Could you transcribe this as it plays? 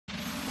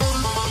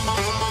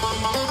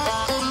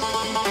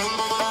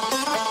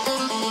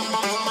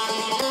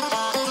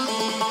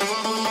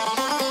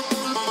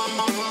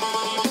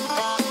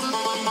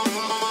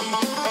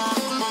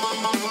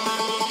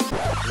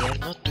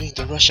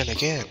question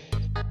again.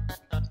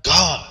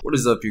 God! What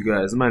is up, you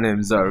guys? My name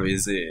is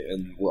RVZ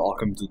and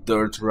welcome to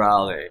Dirt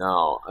Rally.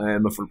 Now, I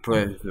am a full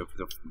player.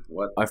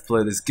 I've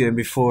played this game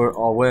before,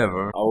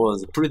 however, I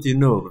was pretty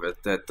noob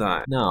at that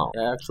time. Now,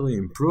 I actually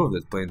improved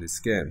at playing this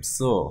game,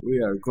 so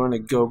we are gonna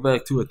go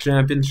back to a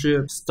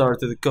championship,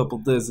 started a couple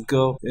days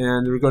ago,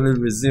 and we're gonna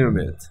resume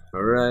it.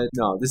 Alright?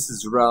 Now, this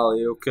is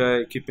Rally,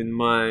 okay? Keep in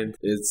mind,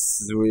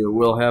 we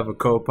will have a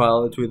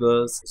co-pilot with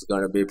us. It's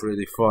gonna be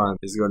pretty fun.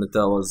 He's gonna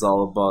tell us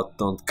all about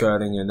don't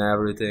cutting and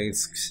everything.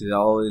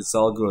 It's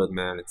all good,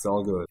 man. It's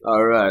all good.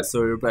 Alright,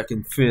 so we're back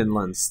in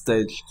Finland,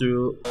 stage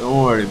 2.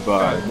 Don't worry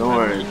about it. Don't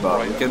worry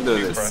about it. We can do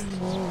this.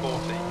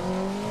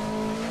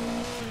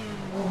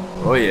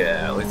 Oh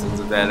yeah, listen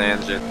to that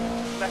engine.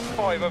 Left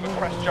 5 over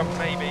crest jump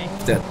maybe.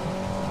 That.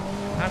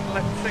 And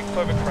left 6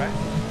 over crest.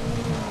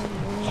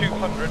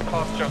 200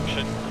 past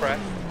junction,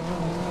 crest.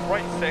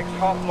 Right 6,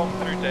 half long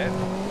through dip.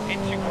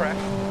 Into crest.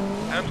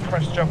 And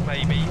crest jump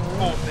maybe.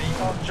 40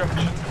 past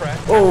junction,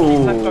 crest.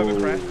 Oh, left over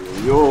crest.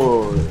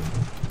 yo.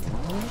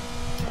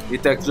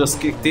 E-Tech just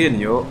kicked in,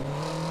 yo.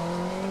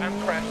 And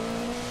crest.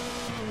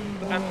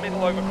 And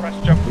middle over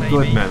crest jump maybe.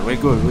 We're good, man. We're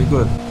good. We're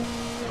good.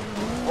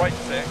 Right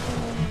 6.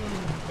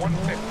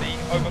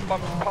 150 over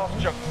bumps past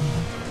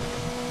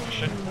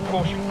junction.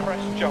 Caution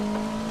crest jump.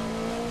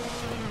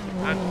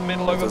 And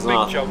middle over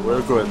big jump.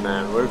 We're good,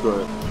 man. We're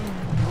good.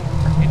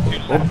 Into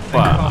left 6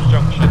 past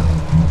junction.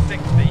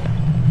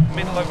 60.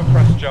 Middle over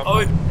crest jump.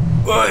 Oi.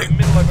 Oi.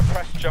 Middle over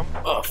crest jump.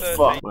 Oh 30.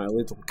 fuck. My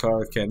little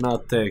car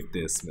cannot take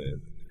this,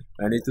 man.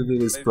 I need to do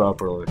this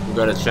properly. We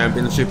got a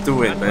championship to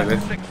win, baby.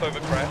 6 over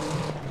crest.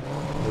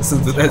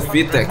 Listen to that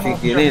V-Tech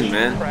kicking in,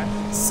 man.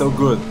 It's so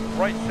good.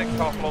 Right 6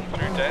 half long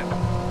through dip.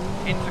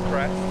 Into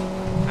crest.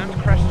 And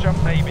crest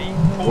jump maybe.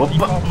 40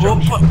 Whoopa, past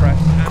junction whoopa.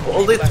 crest. And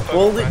Hold it, left over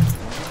hold it. crest.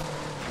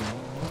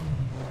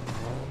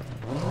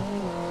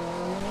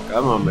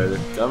 Come on, baby.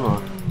 Come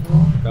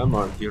on. Come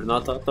on. You're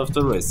not out of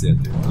the race yet.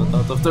 You're not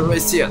out of the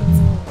race yet.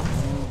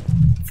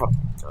 Fuck.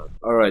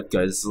 Alright,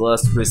 guys.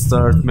 Last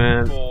restart,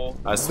 man.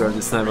 I swear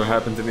this never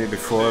happened to me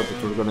before,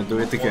 but we're gonna do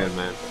it again,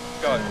 man.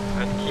 Go.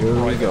 And keep Here we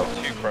right go. over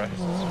 2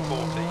 crests.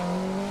 40.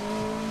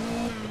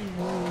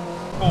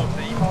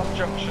 40 half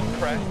junction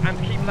crest. And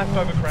keep left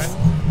over crest.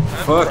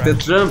 And Fuck, that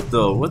crest. jump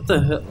though. What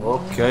the hell?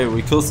 Okay,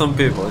 we kill some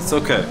people. It's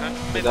okay. And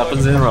It middle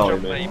happens over in crest rally,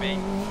 jump man.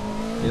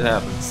 maybe. It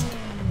happens.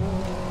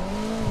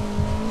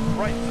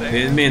 Right 6.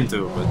 Didn't mean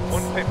to, but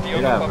 150 it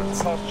over happens.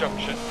 bumps past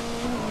junction.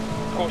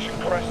 Caution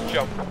crest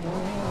jump.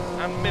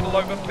 And middle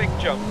over big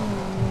jump.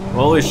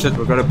 Holy shit,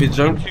 we're gonna be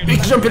jump. Into Big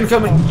left jump six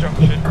incoming! past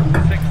junction.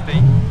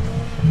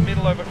 60.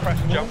 Middle over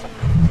crest jump.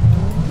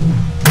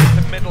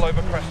 To middle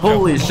over crest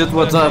Holy jump. shit,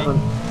 what's 30.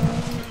 happened?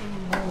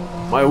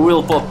 My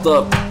wheel popped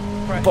up.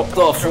 Crest Popped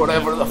off, jump.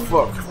 whatever the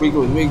fuck. We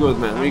good,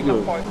 man, we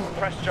good. Left 5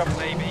 crest jump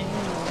maybe.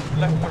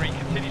 Left 3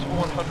 continues for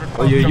 100 past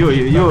Oh, yo, yo,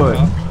 junction, yo, yo.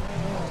 don't cut.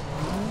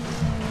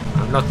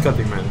 I'm not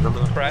cutting, man.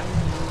 Crest,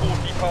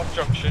 40 past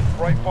junction,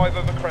 right 5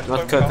 over crest, Not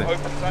don't cutting. cut,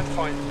 opens and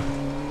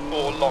tightens,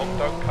 4 long,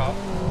 don't cut,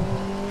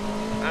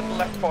 and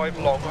left 5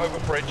 long, over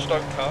bridge,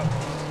 don't cut,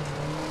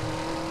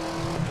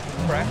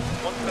 crest,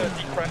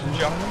 130 crest,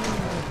 jump,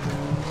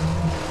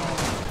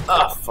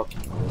 Ah, fucking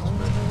balls,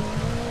 man.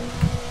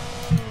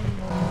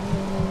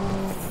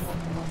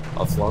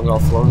 Off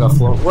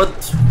long. What?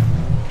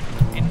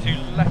 into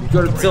left You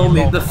gotta 3 tell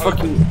me long, the opens,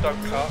 fucking-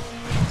 don't cut,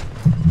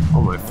 Oh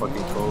my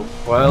fucking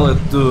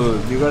co-pilot,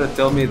 dude. You gotta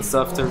tell me it's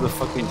after the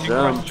fucking into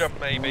jump. crest jump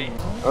maybe,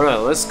 Alright,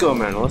 let's go,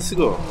 man. Let's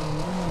go.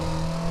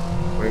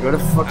 We got a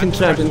fucking and crest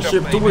championship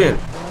jump to maybe. win.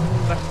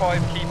 Left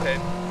 5 keep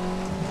in,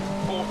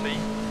 40,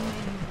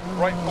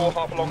 right 4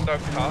 half long,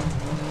 don't cut,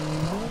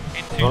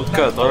 into Don't left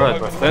cut, 4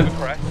 alright, my opens friend. over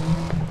crest,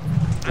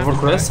 Over and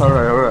crest?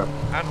 Alright.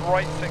 and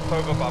right 6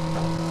 over bump.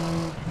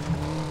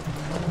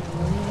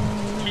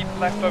 Keep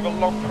left over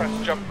long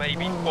crest jump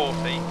maybe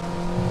 40.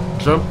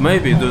 Jump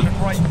maybe, dude.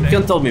 Right You 6.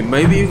 can't tell me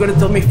maybe, you gotta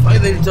tell me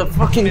finally the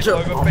fucking Middle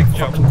jump. over Oh, big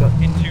jump fucking god.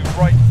 into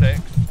right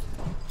 6.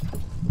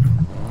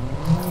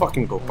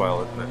 Fucking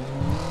co-pilot, man.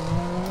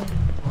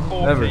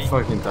 40. Every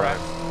fucking time.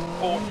 Crest,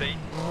 40.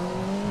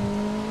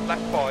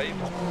 Left 5.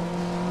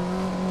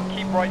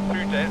 Keep right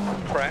through dip.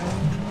 Crest.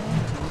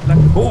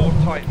 Left 4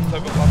 tightens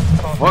over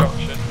past Fuck.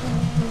 junction.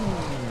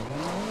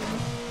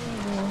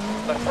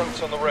 Left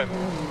front's on the rim.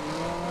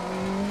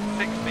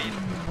 60.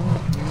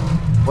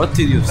 What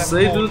did you Left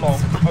say, 4 dude? long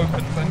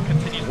opens and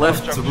continues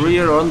Left past junction.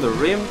 rear on the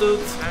rim, dude?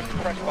 And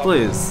crest bump.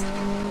 Please.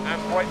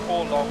 And right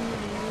 4 long.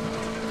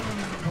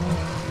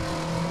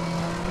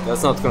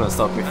 That's not gonna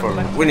stop me And from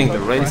left winning the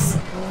over race. crest.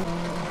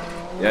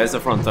 Yeah, it's a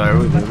front tire.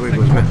 We're good,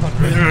 man.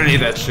 We don't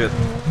need that shit.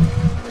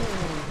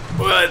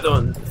 I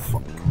don't.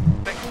 Fuck.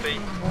 60.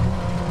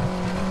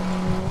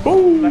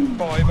 Boom. Left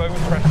 5 over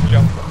crest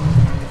jump.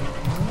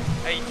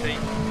 80.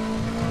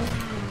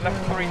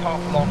 Left 3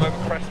 half long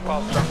over crest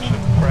past junction.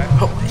 Crest.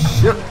 Holy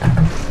shit.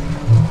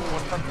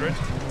 100.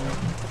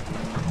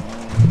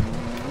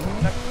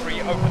 Left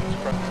 3 opens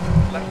crest.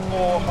 Left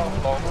 4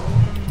 half long.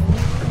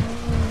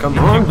 Come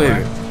on,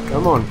 baby.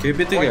 Come on, keep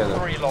it Right together.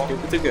 3 long.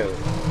 Keep it together.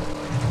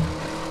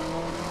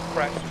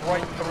 crest,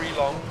 right 3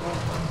 long.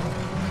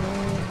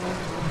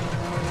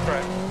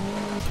 Crest,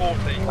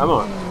 40. Come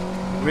on.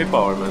 Give me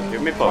power, man.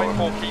 Give me power. Right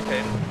 4, keep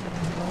in.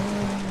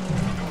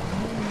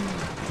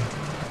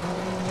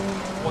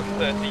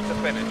 130 to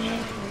finish.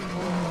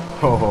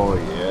 Oh,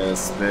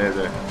 yes,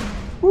 baby.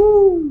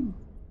 Woo!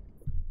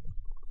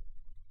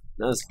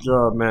 Nice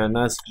job, man.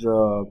 Nice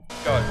job.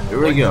 Go. Here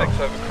we go. 6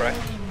 over crest,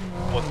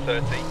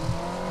 130.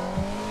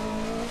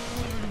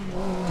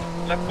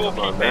 Left 4, Come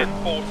on, keep in,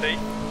 man. 40.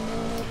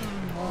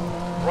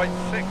 Right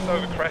 6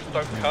 over crest,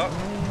 don't cut.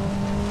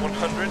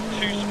 100,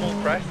 2 small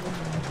crest.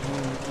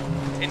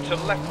 Into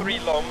left 3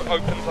 long,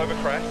 opens over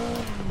crest.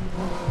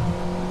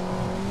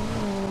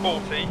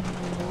 40.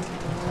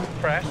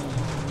 Crest,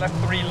 left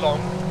 3 long.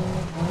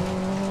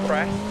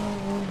 Crest.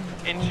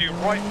 Into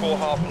right 4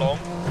 half long.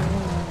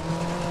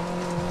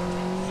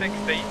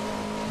 60.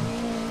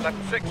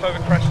 Left 6 over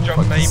crest, jump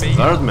Fuck, this maybe. is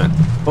hard, man.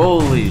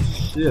 Holy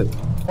shit.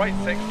 Right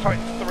 6,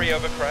 tightens 3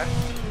 over crest.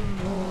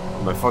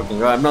 Oh my fucking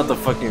god, I'm not a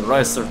fucking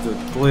racer, dude.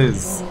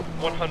 Please.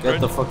 100.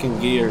 Get the fucking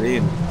gear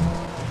in.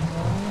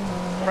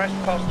 Crest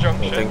past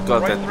junction. Oh, thank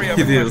god right that 3 he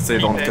over didn't crest, say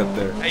don't keep cut in,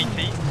 there.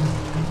 80.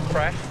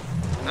 Crest.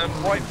 And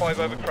right 5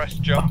 over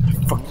crest, jump.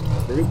 Fuck.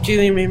 Are you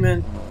kidding me,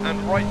 man? And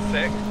right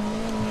 6.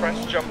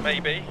 Crest, jump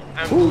maybe.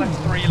 And Ooh. left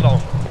 3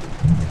 long.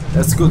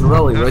 That's good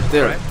rally And right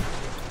there. crest.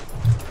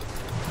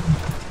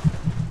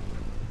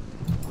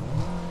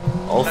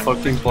 All Left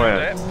fucking 6 through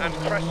planned. dip and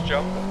crest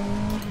jump.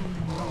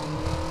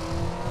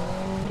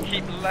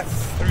 Keep left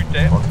through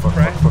dip, Fuck,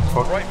 crest. fuck,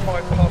 fuck. Right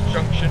 5 past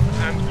junction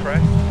and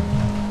crest.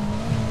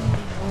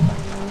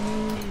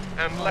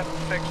 And left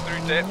 6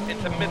 through dip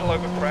into middle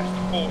over crest,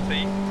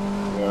 40.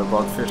 We're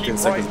about 15 Keep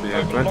seconds right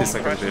behind, over 20 long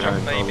seconds crest,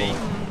 behind. jump maybe.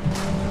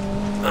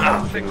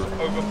 Ah, 6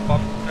 over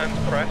bump and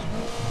crest.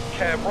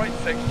 Care right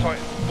 6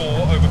 tightens 4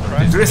 over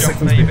crest, 3 jump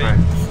seconds maybe.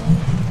 behind.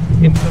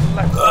 Into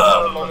left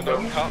long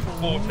no cut,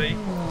 40.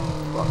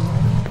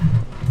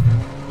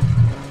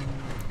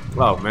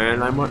 Wow,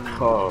 man, I'm on.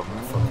 Oh,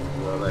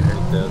 fucking god, I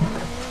hate that.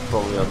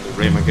 Probably on the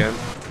rim again.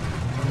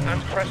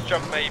 And crest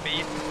jump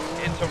maybe.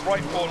 Into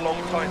right 4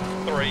 long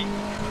tightens 3.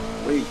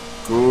 Wait,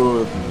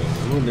 good,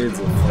 man. Who needs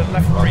a To fucking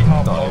left 3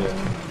 half long. tire?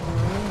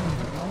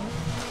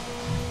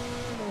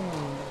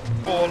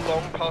 4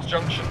 long past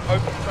junction,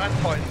 opens and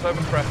tightens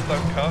over crest,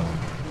 don't cut.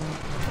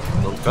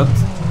 Don't cut.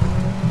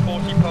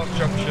 40 past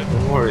junction,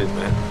 Don't worry,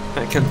 man.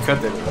 I can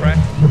cut it.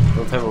 crest.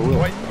 Don't have a wheel.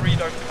 Right 3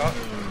 don't cut.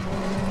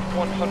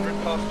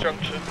 100 past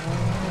junction,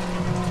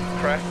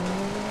 crest.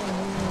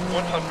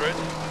 100.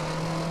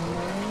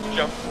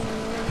 Jump.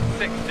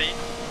 60.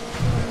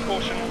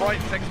 Caution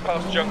right 6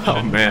 past junction.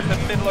 Oh, man.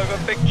 To middle over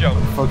big jump.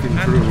 Fucking and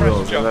through crest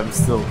wheels, jump. and I'm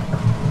still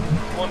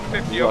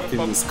 150 locked over in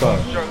bump this car.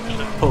 past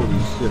junction. Holy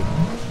shit.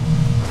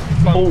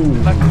 Bump Oh,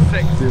 left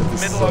 6. dude,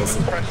 this is Middle over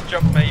awesome. crest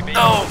jump maybe.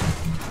 Oh,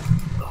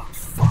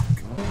 fuck.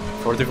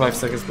 45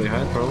 seconds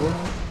behind, probably.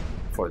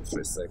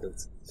 43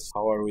 seconds.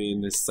 How are we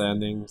in the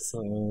standings?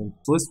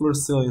 At least we're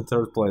still in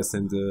 3rd place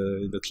in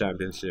the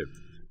championship.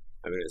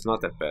 I mean, it's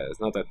not that bad.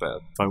 It's not that bad.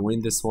 If I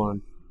win this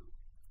one,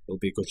 it'll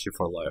be Gucci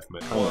for life,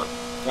 man. Come on.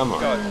 Come on.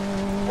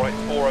 Go. Right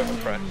 4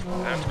 over crest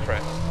and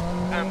crest.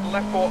 And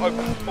left 4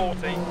 opens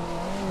 40.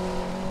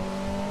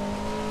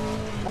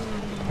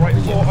 Right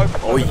 4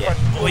 opens Oh over yeah.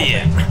 crest 40. Oh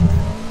yeah.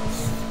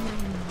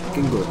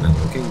 Looking good, man.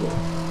 Looking good.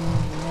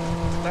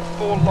 Left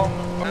 4 long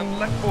and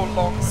left 4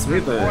 long.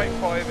 Sweet, man. Right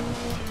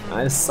 5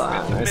 Nice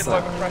side. into Nice middle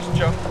over side. crest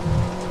jump.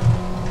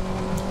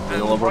 Middle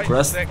And over right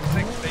crest. 6,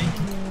 60.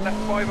 Left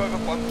 5 over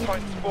bump,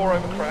 tightens 4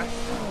 over crest.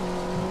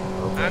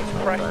 Okay, And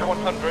crest okay.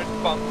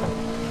 100, bump.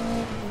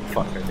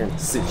 Fuck, I can't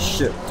see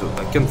shit, dude.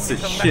 I can't see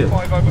To shit.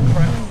 left 5 over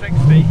crest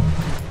 60.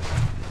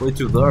 Way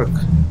too dark.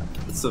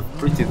 It's a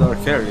pretty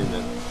dark area,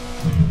 man.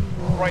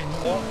 Right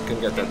 4. Can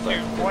get that back.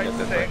 Into Can right get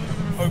that 6 back.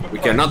 over We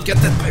crest. cannot get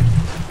that back.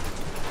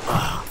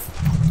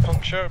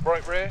 Puncture,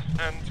 right rear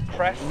and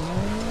crest.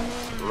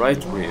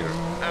 Right rear.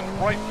 And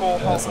right 4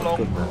 That's half not long,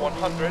 good, man.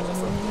 100.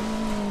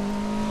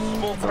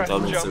 Small Don't crest tell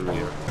me it's the jump.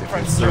 rear. If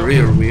Crest it's the jump.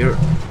 rear.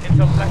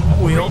 Into left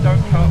 3, Wheel.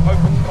 don't cut,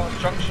 opens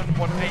past junction,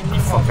 180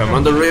 past Fuck, I'm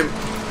on the junction. rim.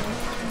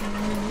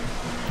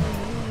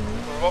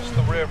 We lost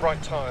the rear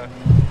right tyre.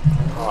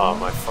 Oh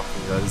my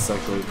fucking god, it's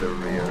actually the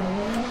rear.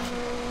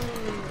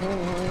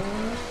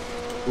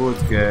 Good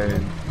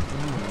game.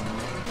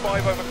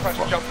 5 over crest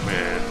Fuck, jump.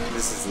 man.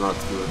 This is not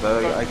good.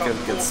 I Don't can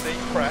cut, get 40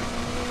 crest.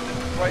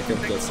 Right can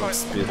 6 get some times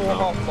speed 4 now.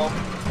 half long.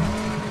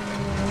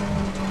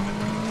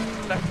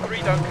 Left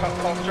 3 don't cut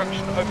past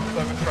junction, opens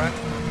over crest.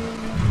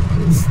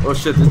 Oh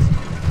shit,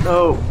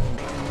 no!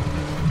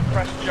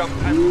 Crest jump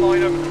and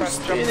line over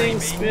crest jump Spinning, maybe.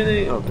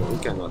 spinning! Okay, we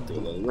cannot do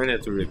that. We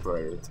need to repair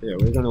it. Yeah,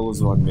 we're gonna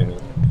lose 1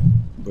 minute.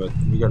 But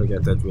we gotta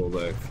get that wheel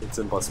back. It's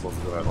impossible to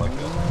drive like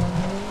that.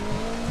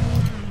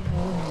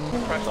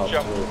 Crest Top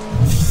jump. two.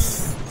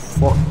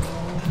 Fuck.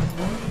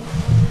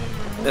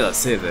 Did I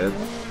say that?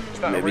 Is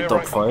that a Maybe rear top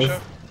right 5?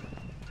 puncture?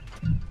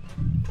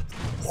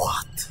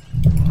 What?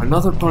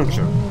 Another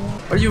puncture?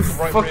 Are you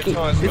Right fucking...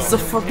 rear tyre's It's gone.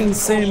 the fucking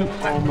same...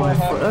 Caution, Oh left my...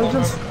 4 half long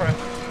just... over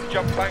crest.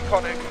 Jump bank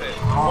on exit.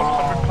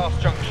 100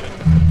 past junction.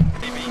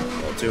 Maybe.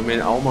 2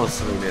 minutes,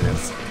 almost 3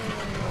 minutes.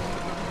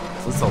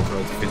 Since I'll try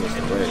to finish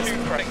the race.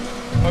 Two crates,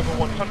 over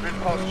 100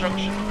 past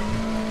junction.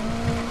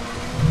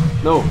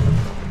 No!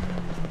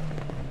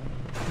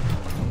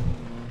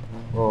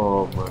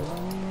 Oh my.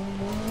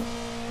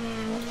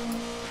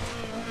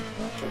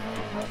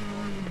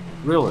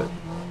 Really?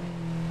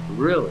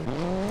 Really?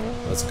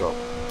 Let's go.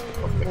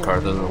 Oh, the car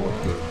doesn't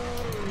look good.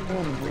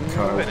 The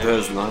car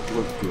does not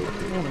look good.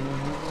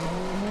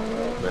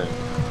 Oh man.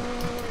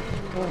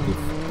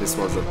 This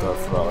was a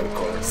tough rally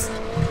course.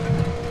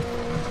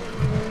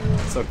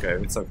 It's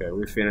okay,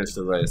 we finished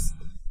the race.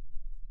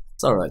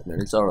 It's alright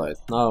man, it's alright.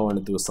 Now I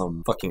wanna do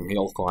some fucking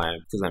hill climb,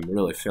 because I'm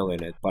really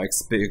feeling it.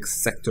 Pikes Peak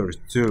Sector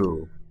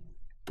 2.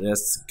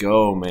 Let's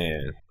go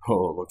man.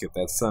 Oh, look at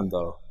that sun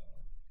though.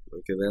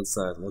 Look at that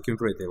sun, looking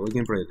pretty,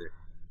 looking pretty.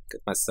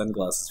 Get my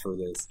sunglasses for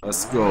this.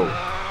 Let's go.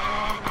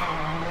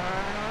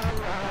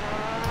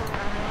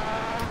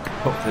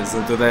 Oh,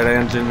 listen to that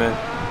engine man.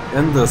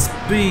 And the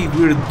speed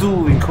we're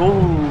doing,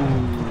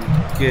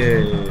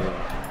 okay.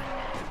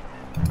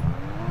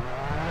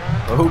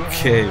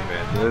 Okay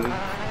man,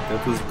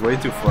 that was way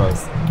too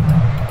fast.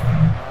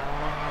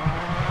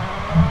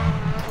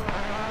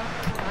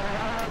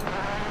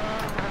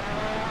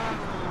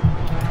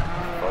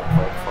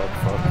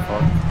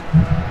 Fuck.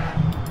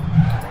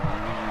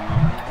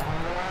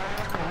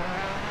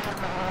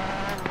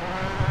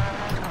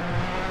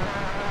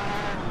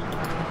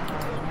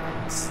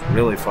 It's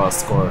really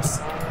fast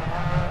course.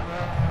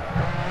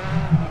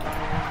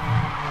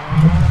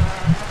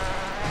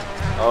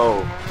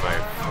 Oh my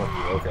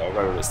fucking, okay, I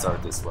gotta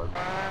restart this one.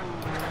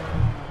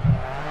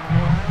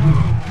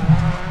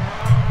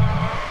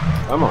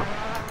 Come on.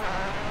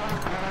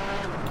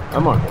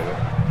 Come on, baby.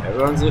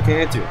 Everyone's looking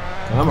at you.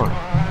 Come on.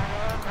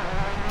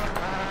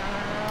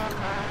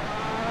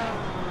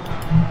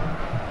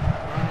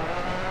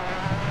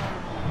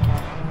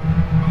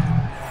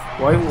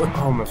 Why would,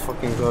 oh my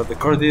fucking god, the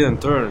car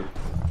didn't turn.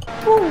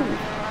 Woo!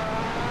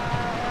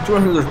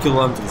 200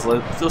 kilometers,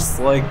 like, just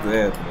like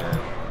that, man.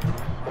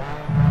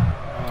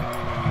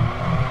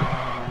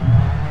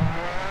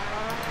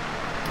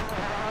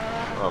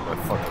 Oh my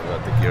fucking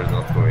god, the gear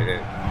not going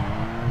in.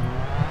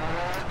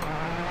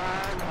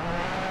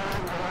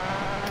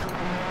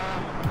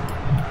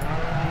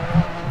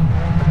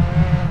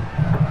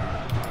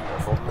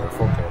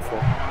 Careful.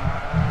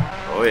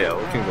 Oh yeah,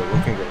 looking good.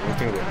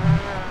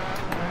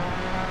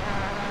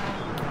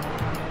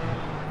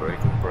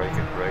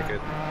 Break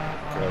it.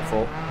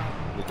 Careful.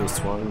 Reduce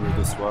one. And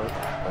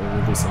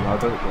reduce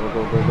another.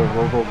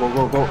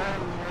 Go.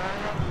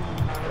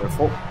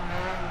 Careful.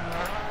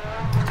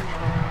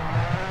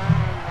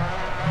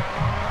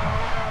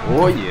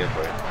 Oh yeah,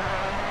 boy.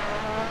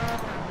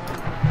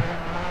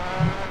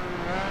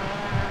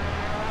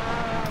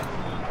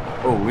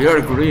 Oh, we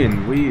are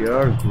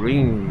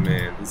green,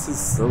 man. This is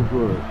so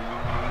good.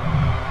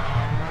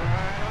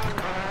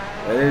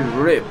 Let it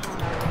rip.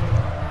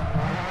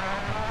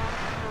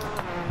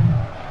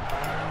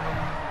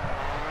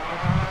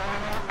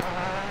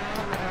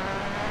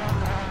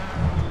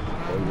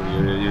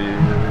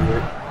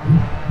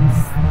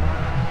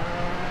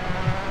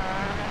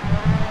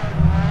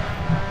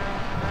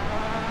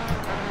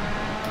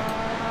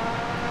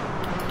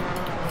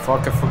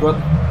 Fuck, I forgot.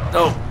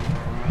 No!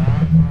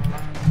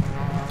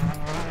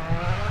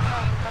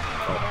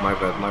 Oh, my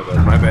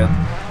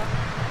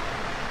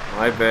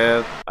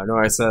bad. I know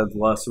I said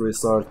last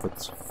restart,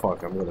 but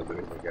fuck, I'm gonna do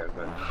it again,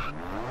 man.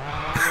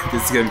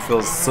 This game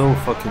feels so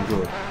fucking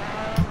good.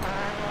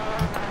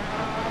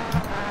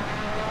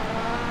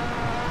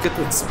 Look at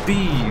that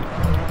speed!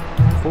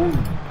 Holy...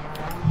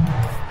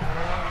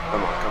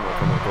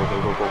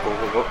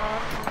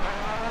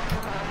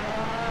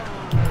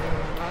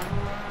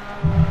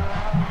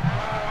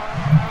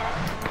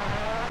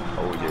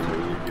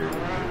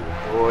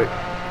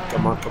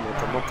 Come on, go.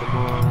 Come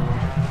on.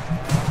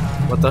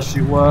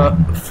 Watashi wa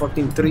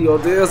fucking trio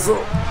desu.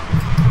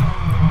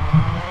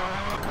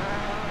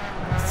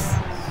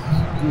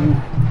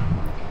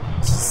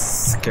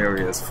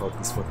 Scary as fuck,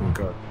 this fucking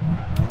car.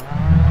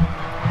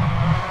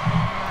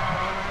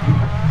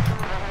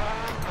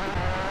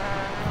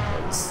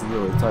 It's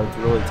really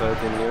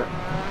tight in here.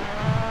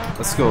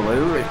 Let's go,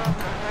 Larry.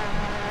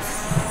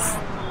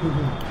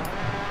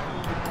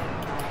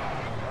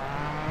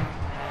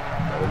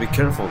 Gotta be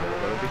careful there,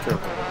 Come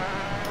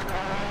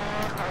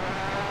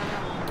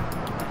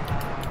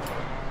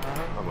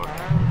on.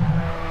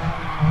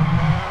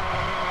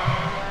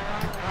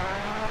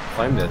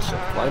 Climb that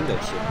shit,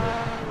 man.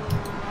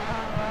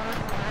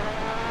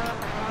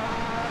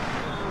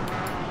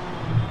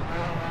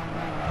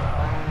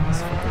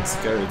 It's fucking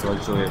scary to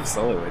actually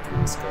accelerate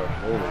with this car.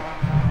 Holy.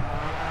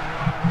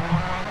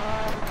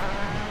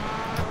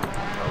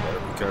 Oh,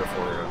 gotta be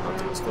careful here, not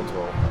to lose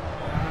control.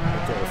 Be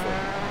careful.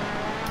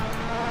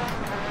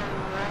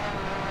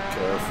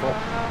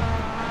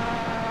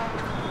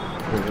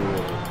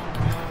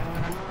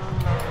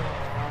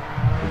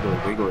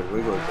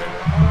 Wiggle, baby.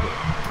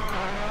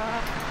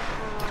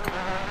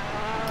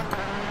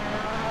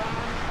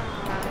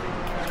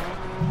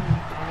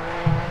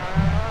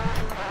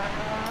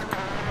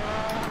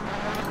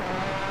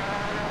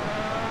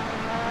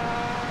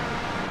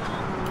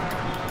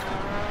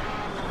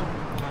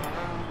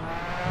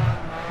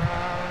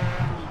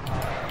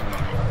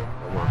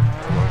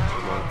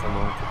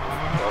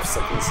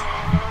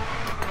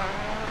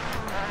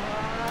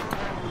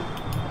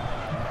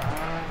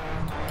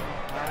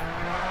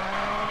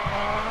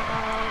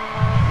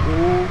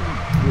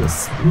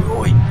 Yes.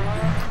 Oi.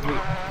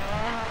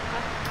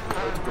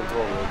 How to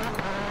control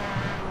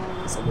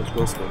it. So much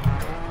goes there.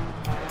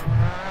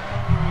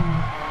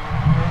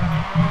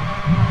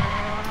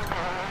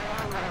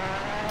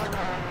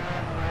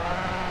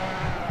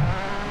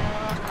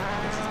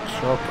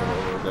 Chopper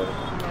over there.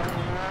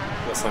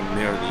 Guess I'm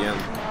near the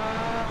end.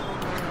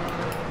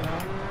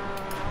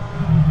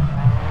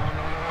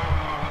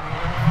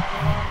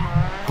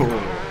 Oh,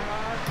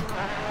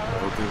 I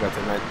hope you got a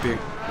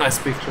nice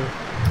picture.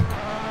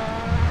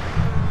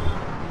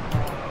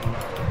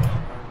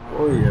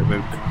 Oh yeah,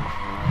 baby.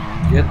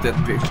 Get that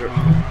picture.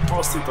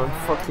 Post it on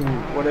fucking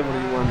whatever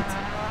you want.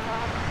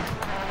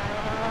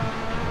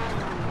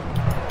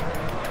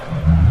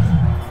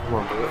 Come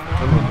on, do it.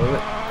 Come on, do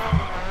it.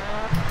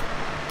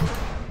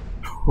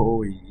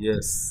 Oh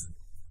yes.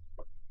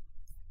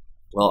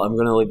 Well, I'm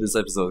gonna leave this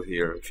episode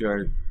here. If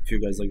you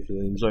guys actually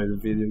enjoyed the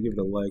video, give it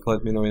a like.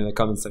 Let me know in the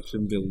comment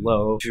section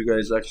below. If you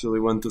guys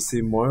actually want to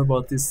see more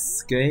about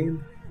this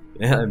game,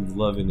 yeah, I'm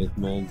loving it,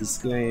 man. This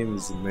game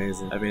is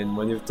amazing. I mean,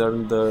 when you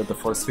turn the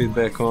force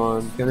feedback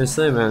on, what can I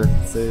say, man?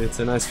 It's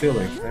a nice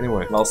feeling.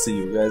 Anyway, I'll see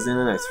you guys in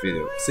the next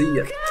video. See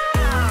ya.